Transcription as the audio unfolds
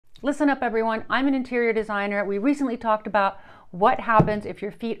Listen up, everyone. I'm an interior designer. We recently talked about what happens if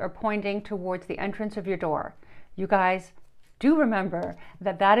your feet are pointing towards the entrance of your door. You guys do remember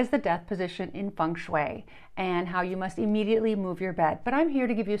that that is the death position in Feng Shui and how you must immediately move your bed. But I'm here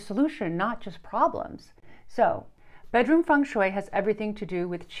to give you a solution, not just problems. So, bedroom Feng Shui has everything to do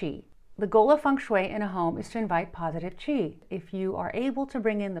with qi. The goal of Feng Shui in a home is to invite positive qi. If you are able to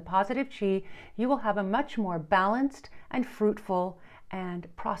bring in the positive qi, you will have a much more balanced and fruitful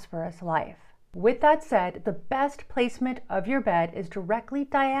and prosperous life. With that said, the best placement of your bed is directly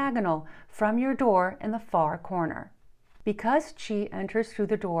diagonal from your door in the far corner. Because qi enters through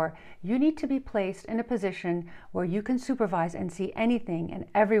the door, you need to be placed in a position where you can supervise and see anything and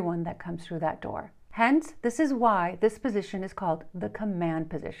everyone that comes through that door. Hence, this is why this position is called the command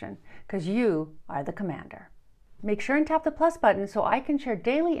position, because you are the commander. Make sure and tap the plus button so I can share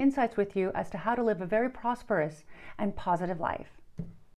daily insights with you as to how to live a very prosperous and positive life.